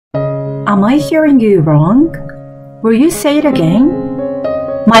Am I hearing you wrong? Will you say it again?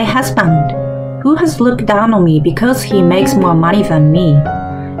 My husband, who has looked down on me because he makes more money than me,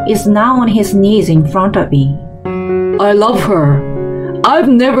 is now on his knees in front of me. I love her. I've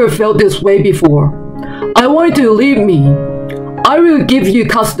never felt this way before. I want you to leave me. I will give you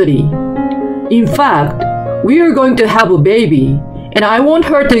custody. In fact, we are going to have a baby, and I want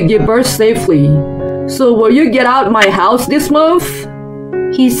her to give birth safely. So will you get out my house this month?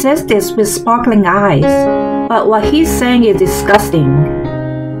 He says this with sparkling eyes, but what he's saying is disgusting.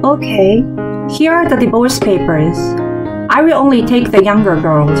 Okay, here are the divorce papers. I will only take the younger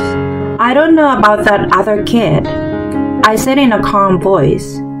girls. I don't know about that other kid. I said in a calm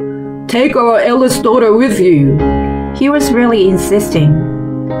voice. Take our eldest daughter with you. He was really insisting.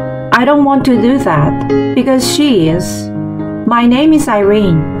 I don't want to do that, because she is. My name is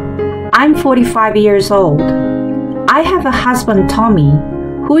Irene. I'm 45 years old. I have a husband, Tommy,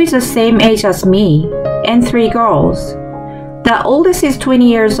 who is the same age as me, and 3 girls. The oldest is 20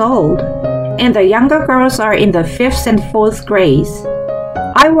 years old, and the younger girls are in the 5th and 4th grades.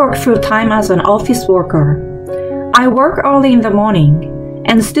 I work full-time as an office worker. I work early in the morning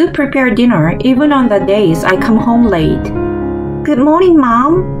and still prepare dinner even on the days I come home late. Good morning,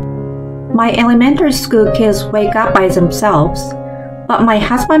 Mom. My elementary school kids wake up by themselves, but my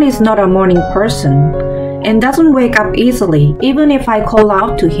husband is not a morning person and doesn't wake up easily even if I call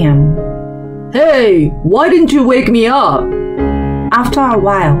out to him. Hey, why didn't you wake me up? After a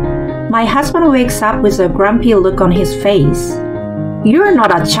while, my husband wakes up with a grumpy look on his face. You're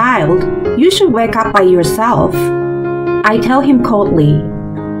not a child. You should wake up by yourself. I tell him coldly.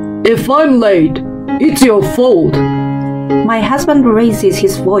 If I'm late, it's your fault. My husband raises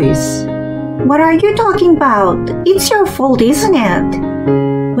his voice. What are you talking about? It's your fault, isn't it?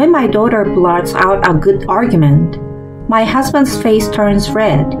 When my daughter blurts out a good argument, my husband's face turns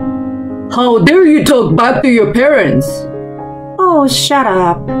red. How dare you talk back to your parents? Oh, shut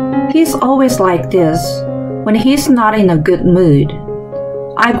up. He's always like this when he's not in a good mood.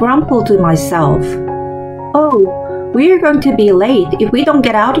 I grumble to myself. Oh, we're going to be late if we don't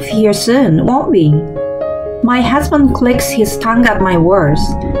get out of here soon, won't we? My husband clicks his tongue at my words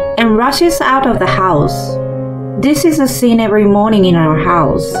and rushes out of the house. This is a scene every morning in our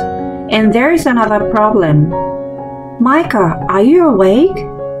house. And there is another problem. Micah, are you awake?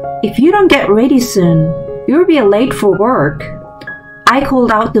 If you don't get ready soon, you'll be late for work. I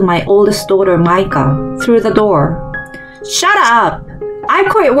called out to my oldest daughter, Micah, through the door. Shut up! I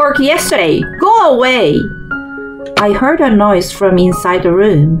quit work yesterday. Go away! I heard a noise from inside the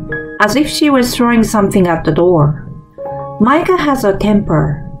room, as if she was throwing something at the door. Micah has a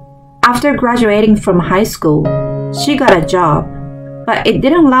temper. After graduating from high school, she got a job, but it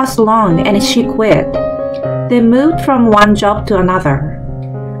didn't last long and she quit. They moved from one job to another.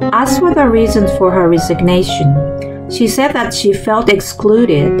 As for the reason for her resignation, she said that she felt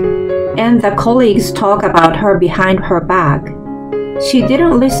excluded, and the colleagues talk about her behind her back. She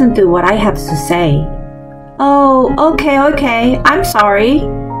didn't listen to what I had to say. Oh, okay, I'm sorry.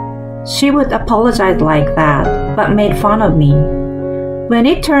 She would apologize like that, but made fun of me. When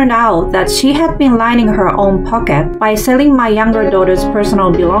it turned out that she had been lining her own pocket by selling my younger daughter's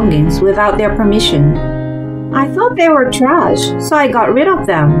personal belongings without their permission, I thought they were trash, so I got rid of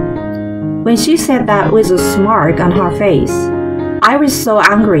them. When she said that with a smirk on her face, I was so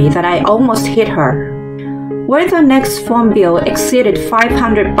angry that I almost hit her. When the next phone bill exceeded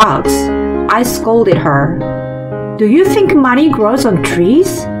 $500, I scolded her. Do you think money grows on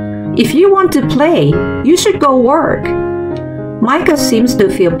trees? If you want to play, you should go work. Micah seems to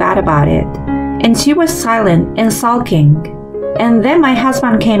feel bad about it, and she was silent and sulking. And then my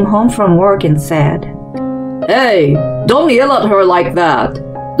husband came home from work and said, Hey, don't yell at her like that.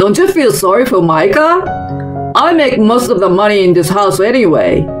 Don't you feel sorry for Micah? I make most of the money in this house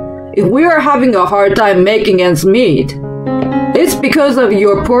anyway. If we are having a hard time making ends meet, it's because of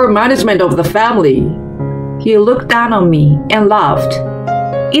your poor management of the family. He looked down on me and laughed.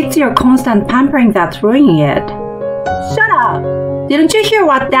 It's your constant pampering that's ruining it. Shut up! Didn't you hear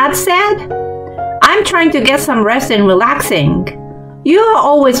what Dad said? I'm trying to get some rest and relaxing. You are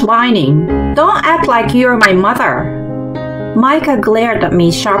always whining. Don't act like you're my mother. Micah glared at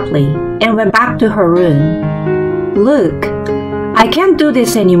me sharply and went back to her room. Look, I can't do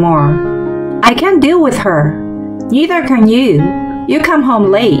this anymore. I can't deal with her. Neither can you. You come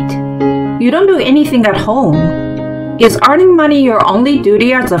home late. You don't do anything at home. Is earning money your only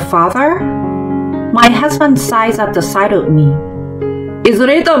duty as a father? My husband sighs at the sight of me. Isn't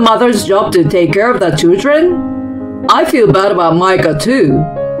it a mother's job to take care of the children? I feel bad about Micah too,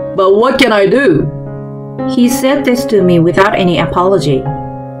 but what can I do? He said this to me without any apology.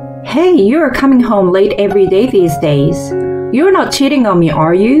 Hey, you're coming home late every day these days. You're not cheating on me,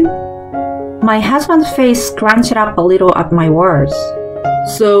 are you? My husband's face scrunched up a little at my words.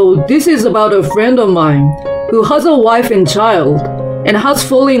 So this is about a friend of mine who has a wife and child and has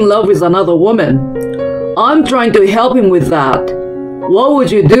fallen in love with another woman. I'm trying to help him with that. What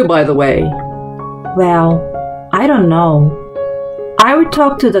would you do, by the way? Well, I don't know. I would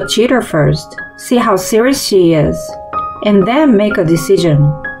talk to the cheater first, see how serious she is, and then make a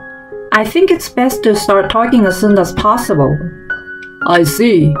decision. I think it's best to start talking as soon as possible. I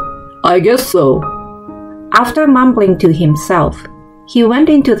see. I guess so. After mumbling to himself, he went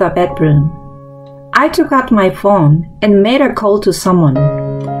into the bedroom. I took out my phone and made a call to someone.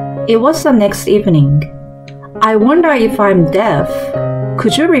 It was the next evening. I wonder if I'm deaf.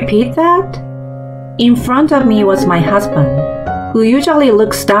 Could you repeat that? In front of me was my husband, who usually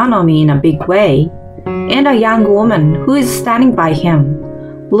looks down on me in a big way, and a young woman who is standing by him,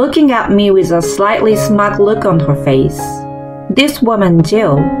 looking at me with a slightly smug look on her face. This woman,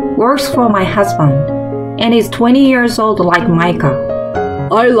 Jill, works for my husband and is 20 years old like Micah.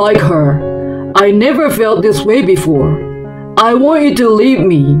 I like her. I never felt this way before. I want you to leave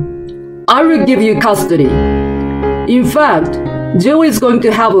me. I will give you custody. In fact, Jill is going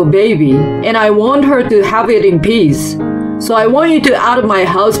to have a baby and I want her to have it in peace. So I want you to out of my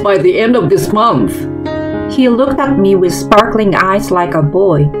house by the end of this month. He looked at me with sparkling eyes like a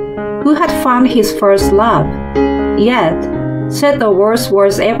boy who had found his first love, yet said the worst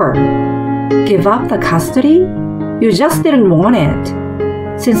words ever. Give up the custody? You just didn't want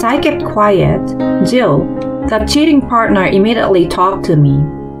it. Since I kept quiet, Jill, the cheating partner, immediately talked to me.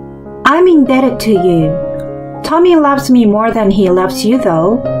 I'm indebted to you. Tommy loves me more than he loves you,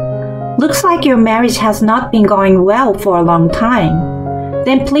 though. Looks like your marriage has not been going well for a long time.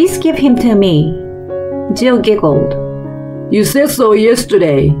 Then please give him to me. Jill giggled. You said so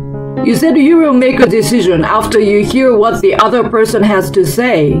yesterday. You said you will make a decision after you hear what the other person has to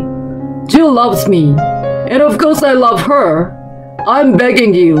say. Jill loves me, and of course I love her. I'm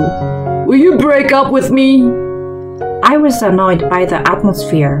begging you. Will you break up with me? I was annoyed by the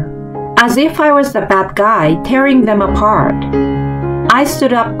atmosphere, as if I was the bad guy tearing them apart. I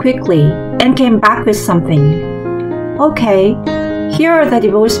stood up quickly and came back with something. Okay, here are the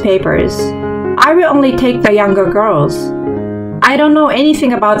divorce papers. I will only take the younger girls. I don't know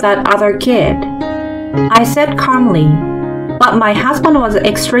anything about that other kid, I said calmly, but my husband was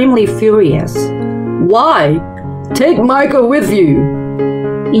extremely furious. Why? Take Micah with you.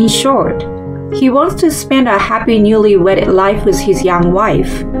 In short, he wants to spend a happy newly wedded life with his young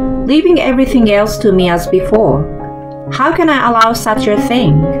wife, leaving everything else to me as before. How can I allow such a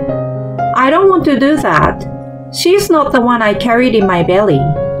thing? I don't want to do that. She's not the one I carried in my belly.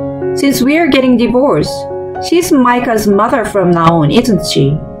 Since we are getting divorced, she's Micah's mother from now on, isn't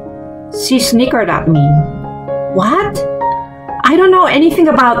she? She snickered at me. What? I don't know anything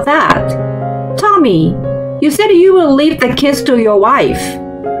about that. Tommy, you said you will leave the kids to your wife.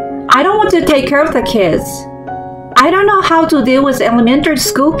 I don't want to take care of the kids. I don't know how to deal with elementary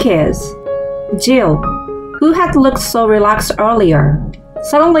school kids. Jill, who had looked so relaxed earlier,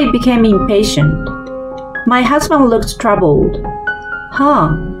 suddenly became impatient. My husband looked troubled.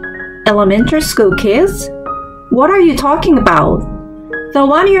 Huh? Elementary school kids? What are you talking about? The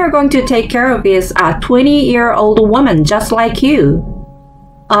one you're going to take care of is a 20-year-old woman just like you.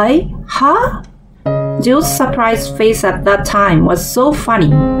 Huh? Jill's surprised face at that time was so funny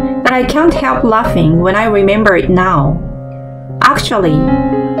that I can't help laughing when I remember it now. Actually,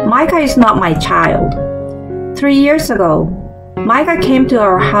 Micah is not my child. 3 years ago, Micah came to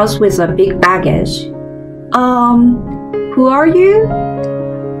our house with a big baggage. Who are you?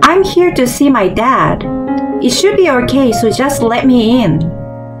 I'm here to see my dad. It should be okay, so just let me in,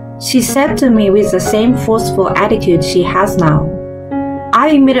 she said to me with the same forceful attitude she has now. I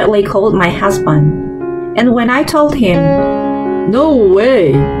immediately called my husband, and when I told him, No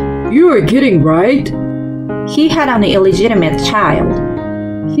way! You are kidding, right? He had an illegitimate child.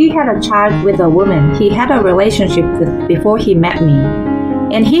 He had a child with a woman he had a relationship with before he met me,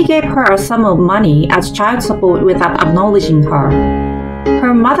 and he gave her a sum of money as child support without acknowledging her.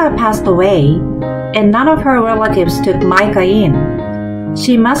 Her mother passed away, and none of her relatives took Micah in.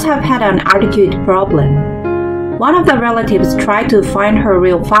 She must have had an attitude problem. One of the relatives tried to find her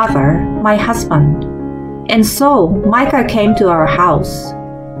real father, my husband, and so Micah came to our house.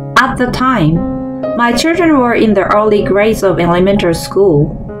 At the time, my children were in the early grades of elementary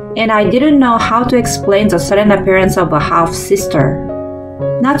school, and I didn't know how to explain the sudden appearance of a half-sister.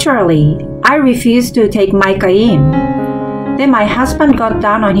 Naturally, I refused to take Micah in. Then my husband got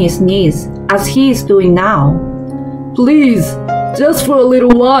down on his knees, as he is doing now. Please, Just for a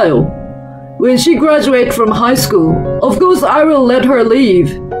little while. When she graduates from high school, of course I will let her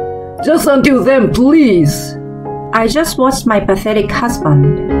leave. Just until then, please. I just watched my pathetic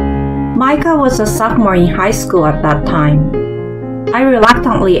husband. Micah was a sophomore in high school at that time. I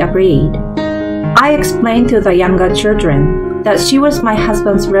reluctantly agreed. I explained to the younger children that she was my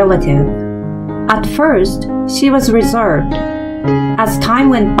husband's relative. At first, she was reserved. As time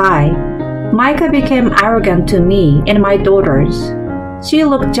went by, Micah became arrogant to me and my daughters. She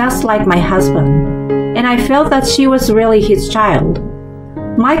looked just like my husband, and I felt that she was really his child.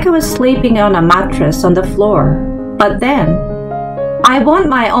 Micah was sleeping on a mattress on the floor, but then, "I want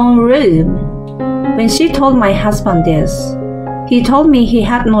my own room." When she told my husband this, he told me he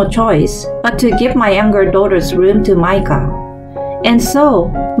had no choice but to give my younger daughter's room to Micah. And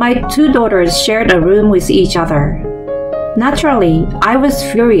so, my two daughters shared a room with each other. Naturally, I was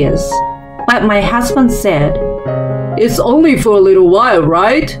furious, but my husband said, "It's only for a little while,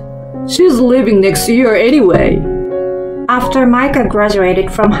 right? She's leaving next year anyway." After Micah graduated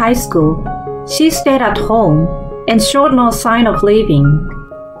from high school, she stayed at home and showed no sign of leaving.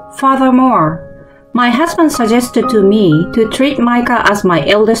 Furthermore, my husband suggested to me to treat Micah as my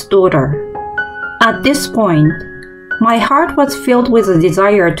eldest daughter. At this point, my heart was filled with a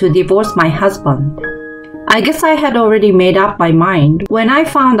desire to divorce my husband. I guess I had already made up my mind when I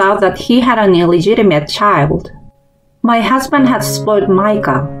found out that he had an illegitimate child. My husband had spoiled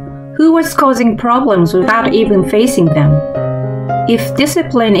Micah, who was causing problems without even facing them. If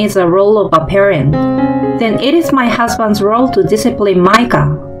discipline is a role of a parent, then it is my husband's role to discipline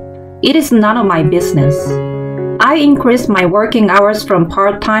Micah. It is none of my business. I increased my working hours from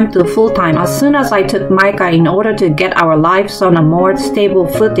part-time to full-time as soon as I took Micah in order to get our lives on a more stable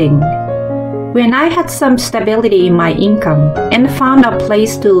footing. When I had some stability in my income and found a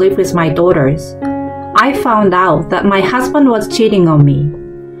place to live with my daughters, I found out that my husband was cheating on me.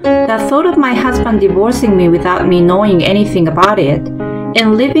 The thought of my husband divorcing me without me knowing anything about it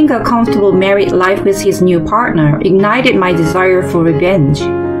and living a comfortable married life with his new partner ignited my desire for revenge.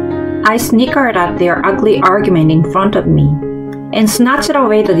 I snickered at their ugly argument in front of me and snatched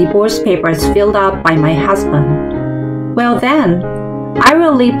away the divorce papers filled out by my husband. "Well then, I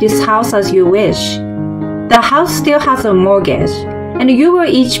will leave this house as you wish. The house still has a mortgage, and you will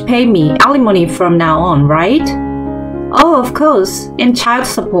each pay me alimony from now on, right?" "Oh, of course, and child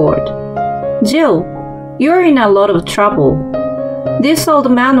support." "Jill, you're in a lot of trouble. This old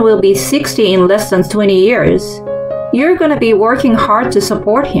man will be 60 in less than 20 years. You're gonna be working hard to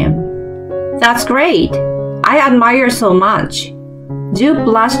support him." "That's great. I admire so much." Jill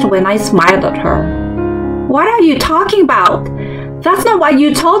blushed when I smiled at her. "What are you talking about? That's not what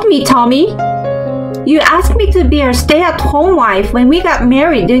you told me, Tommy. You asked me to be a stay-at-home wife when we got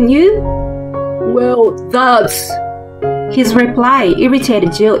married, didn't you?" "Well, that's..." His reply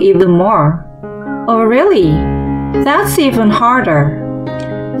irritated Jill even more. "Oh, really? That's even harder.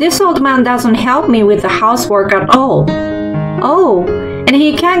 This old man doesn't help me with the housework at all. Oh, and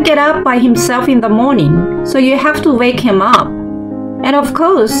he can't get up by himself in the morning, so you have to wake him up. And of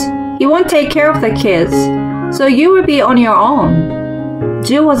course, he won't take care of the kids, so you will be on your own."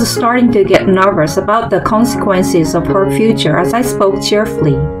 Jill was starting to get nervous about the consequences of her future as I spoke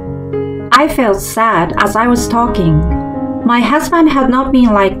cheerfully. I felt sad as I was talking. My husband had not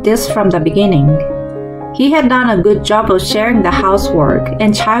been like this from the beginning. He had done a good job of sharing the housework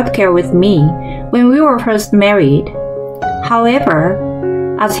and childcare with me when we were first married. However,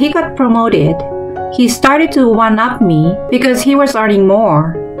 as he got promoted, he started to one-up me because he was earning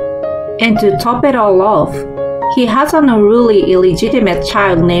more. And to top it all off, he has an unruly illegitimate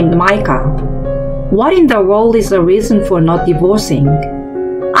child named Micah. What in the world is the reason for not divorcing?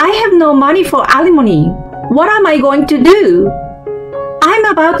 "I have no money for alimony. What am I going to do? I'm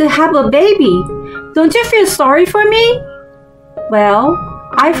about to have a baby. Don't you feel sorry for me?" "Well,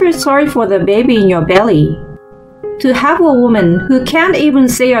 I feel sorry for the baby in your belly. To have a woman who can't even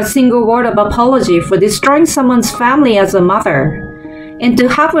say a single word of apology for destroying someone's family as a mother, and to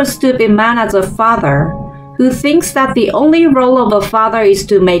have a stupid man as a father who thinks that the only role of a father is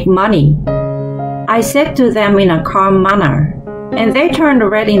to make money," I said to them in a calm manner, and they turned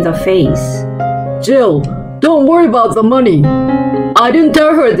red in the face. "Jill, don't worry about the money. I didn't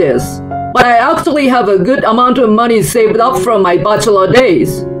tell her this, but I actually have a good amount of money saved up from my bachelor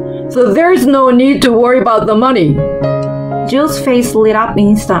days, so there's no need to worry about the money." Jill's face lit up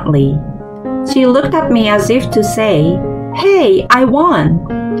instantly. She looked at me as if to say, "Hey, I won."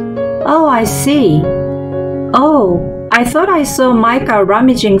 "Oh, I see. Oh, I thought I saw Micah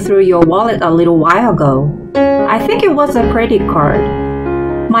rummaging through your wallet a little while ago. I think it was a credit card."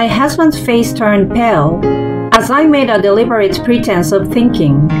 My husband's face turned pale, as I made a deliberate pretense of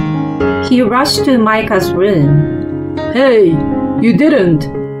thinking. He rushed to Micah's room. Hey, you didn't.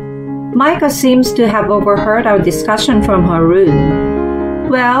 Micah seems to have overheard our discussion from her room.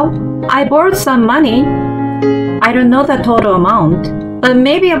 Well, I borrowed some money. I don't know the total amount, but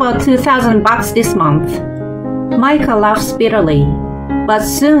maybe about $2,000 this month. Micah laughs bitterly, but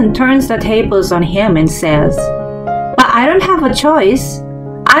soon turns the tables on him and says, But I don't have a choice.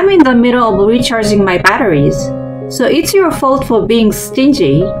 I'm in the middle of recharging my batteries, so it's your fault for being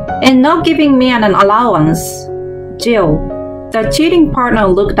stingy and not giving me an allowance. Jill, the cheating partner,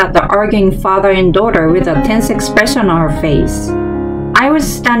 looked at the arguing father and daughter with a tense expression on her face. I was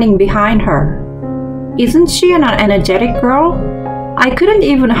standing behind her. Isn't she an energetic girl? I couldn't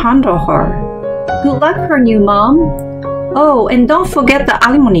even handle her. Good luck, her new mom. Oh, and don't forget the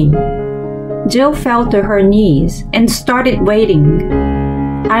alimony. Jill fell to her knees and started waiting.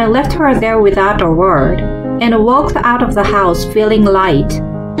 I left her there without a word and walked out of the house feeling light.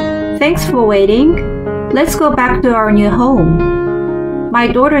 Thanks for waiting. Let's go back to our new home. My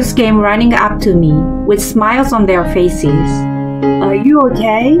daughters came running up to me with smiles on their faces. Are you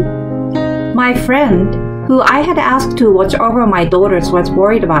okay? My friend, who I had asked to watch over my daughters, was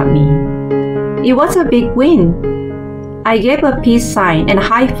worried about me. It was a big win. I gave a peace sign and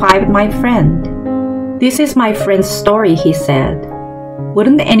high-fived my friend. This is my friend's story, he said.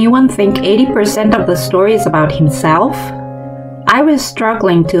 Wouldn't anyone think 80% of the story is about himself? I was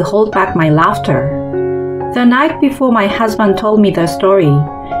struggling to hold back my laughter. The night before, my husband told me the story,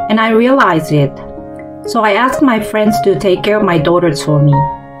 and I realized it. So I asked my friends to take care of my daughters for me.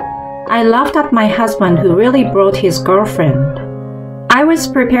 I laughed at my husband, who really brought his girlfriend. I was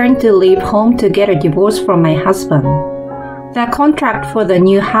preparing to leave home to get a divorce from my husband. The contract for the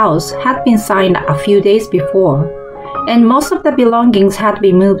new house had been signed a few days before, and most of the belongings had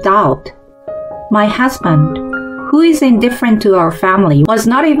been moved out. My husband, who is indifferent to our family, was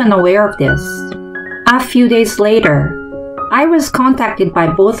not even aware of this. A few days later, I was contacted by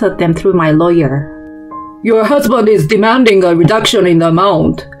both of them through my lawyer. Your husband is demanding a reduction in the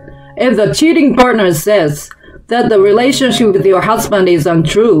amount, and the cheating partner says that the relationship with your husband is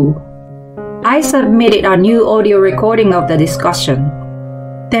untrue. I submitted a new audio recording of the discussion.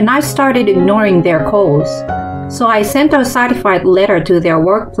 Then I started ignoring their calls, so I sent a certified letter to their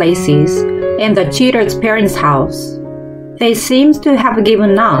workplaces and the cheater's parents' house. They seemed to have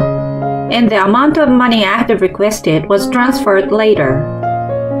given up, and the amount of money I had requested was transferred later.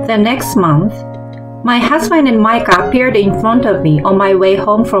 The next month, my husband and Micah appeared in front of me on my way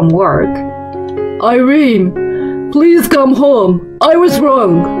home from work. Irene, please come home. I was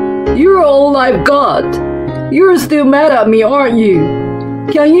wrong. You're all I've got. You're still mad at me, aren't you?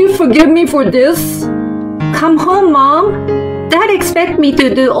 Can you forgive me for this? Come home, Mom. Dad expects me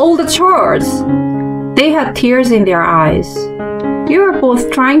to do all the chores. They had tears in their eyes. You are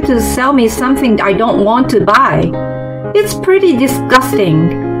both trying to sell me something I don't want to buy. It's pretty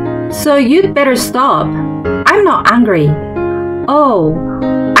disgusting. So you'd better stop. I'm not angry. Oh,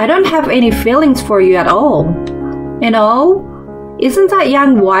 I don't have any feelings for you at all. And oh, isn't that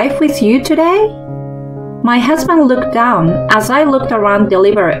young wife with you today? My husband looked down as I looked around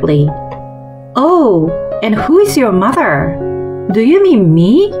deliberately. Oh, and who is your mother? Do you mean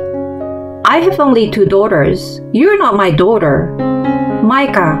me? I have only 2 daughters. You're not my daughter.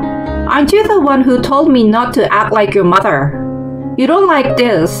 Micah, aren't you the one who told me not to act like your mother? You don't like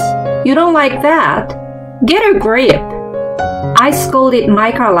this. You don't like that. Get a grip. I scolded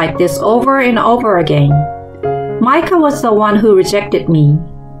Micah like this over and over again. Micah was the one who rejected me,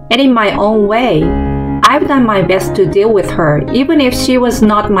 and in my own way, I've done my best to deal with her, even if she was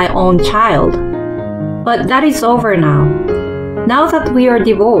not my own child. But that is over now. Now that we are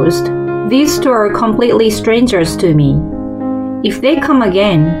divorced, these 2 are completely strangers to me. If they come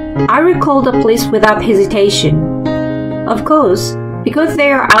again, I will call the police without hesitation. Of course, because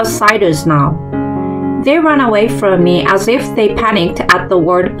they are outsiders now. They ran away from me as if they panicked at the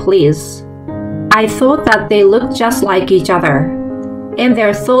word police. I thought that they looked just like each other, and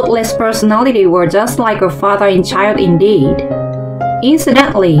their thoughtless personality were just like a father and child indeed.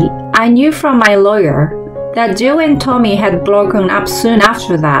 Incidentally, I knew from my lawyer that Jill and Tommy had broken up soon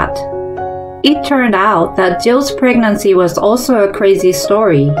after that. It turned out that Jill's pregnancy was also a crazy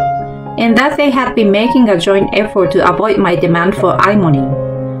story, and that they had been making a joint effort to avoid my demand for alimony,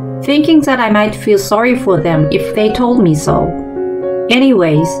 thinking that I might feel sorry for them if they told me so.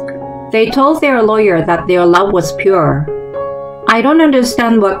 Anyways, they told their lawyer that their love was pure. I don't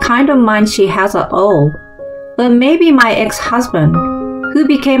understand what kind of mind she has at all, but maybe my ex-husband, who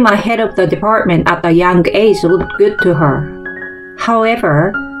became a head of the department at a young age, looked good to her.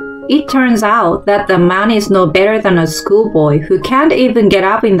 However, It turns out that the man is no better than a schoolboy who can't even get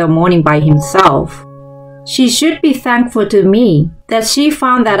up in the morning by himself. She should be thankful to me that she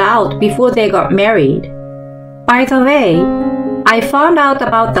found that out before they got married. By the way, I found out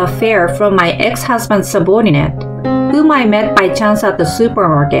about the affair from my ex-husband's subordinate, whom I met by chance at the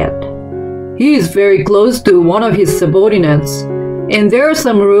supermarket. He is very close to one of his subordinates, and there are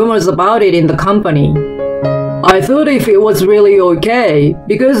some rumors about it in the company. I thought if it was really okay,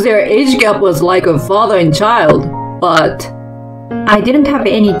 because their age gap was like a father and child, but I didn't have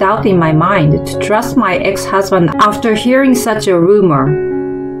any doubt in my mind to trust my ex-husband after hearing such a rumor.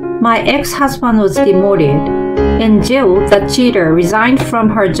 My ex-husband was demoted, and Jill, the cheater, resigned from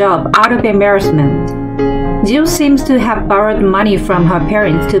her job out of embarrassment. Jill seems to have borrowed money from her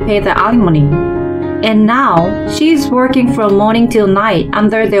parents to pay the alimony, and now she is working from morning till night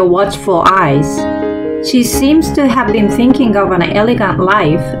under their watchful eyes. She seems to have been thinking of an elegant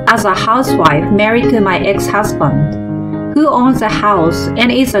life as a housewife married to my ex-husband, who owns a house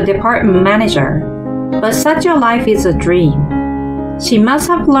and is a department manager. But such a life is a dream. She must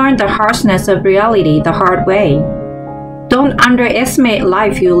have learned the harshness of reality the hard way. Don't underestimate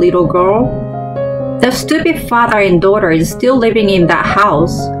life, you little girl. The stupid father and daughter is still living in that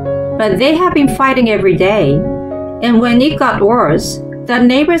house, but they have been fighting every day. And when it got worse, the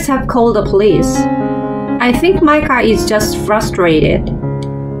neighbors have called the police. I think Micah is just frustrated,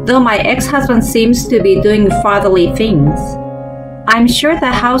 though my ex-husband seems to be doing fatherly things. I'm sure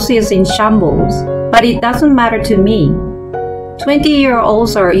the house is in shambles, but it doesn't matter to me.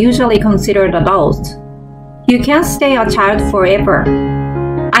 20-year-olds are usually considered adults. You can't stay a child forever.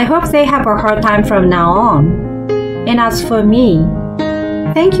 I hope they have a hard time from now on. And as for me,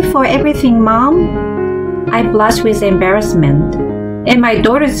 thank you for everything, Mom. I blush with embarrassment, and my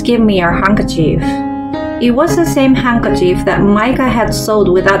daughters give me a handkerchief. It was the same handkerchief that Micah had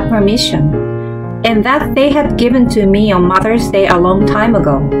sold without permission, and that they had given to me on Mother's Day a long time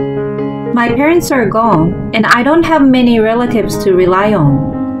ago. My parents are gone, and I don't have many relatives to rely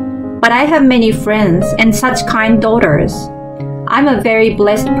on. But I have many friends and such kind daughters. I'm a very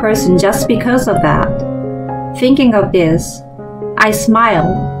blessed person just because of that. Thinking of this, I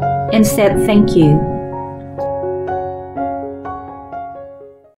smiled and said thank you.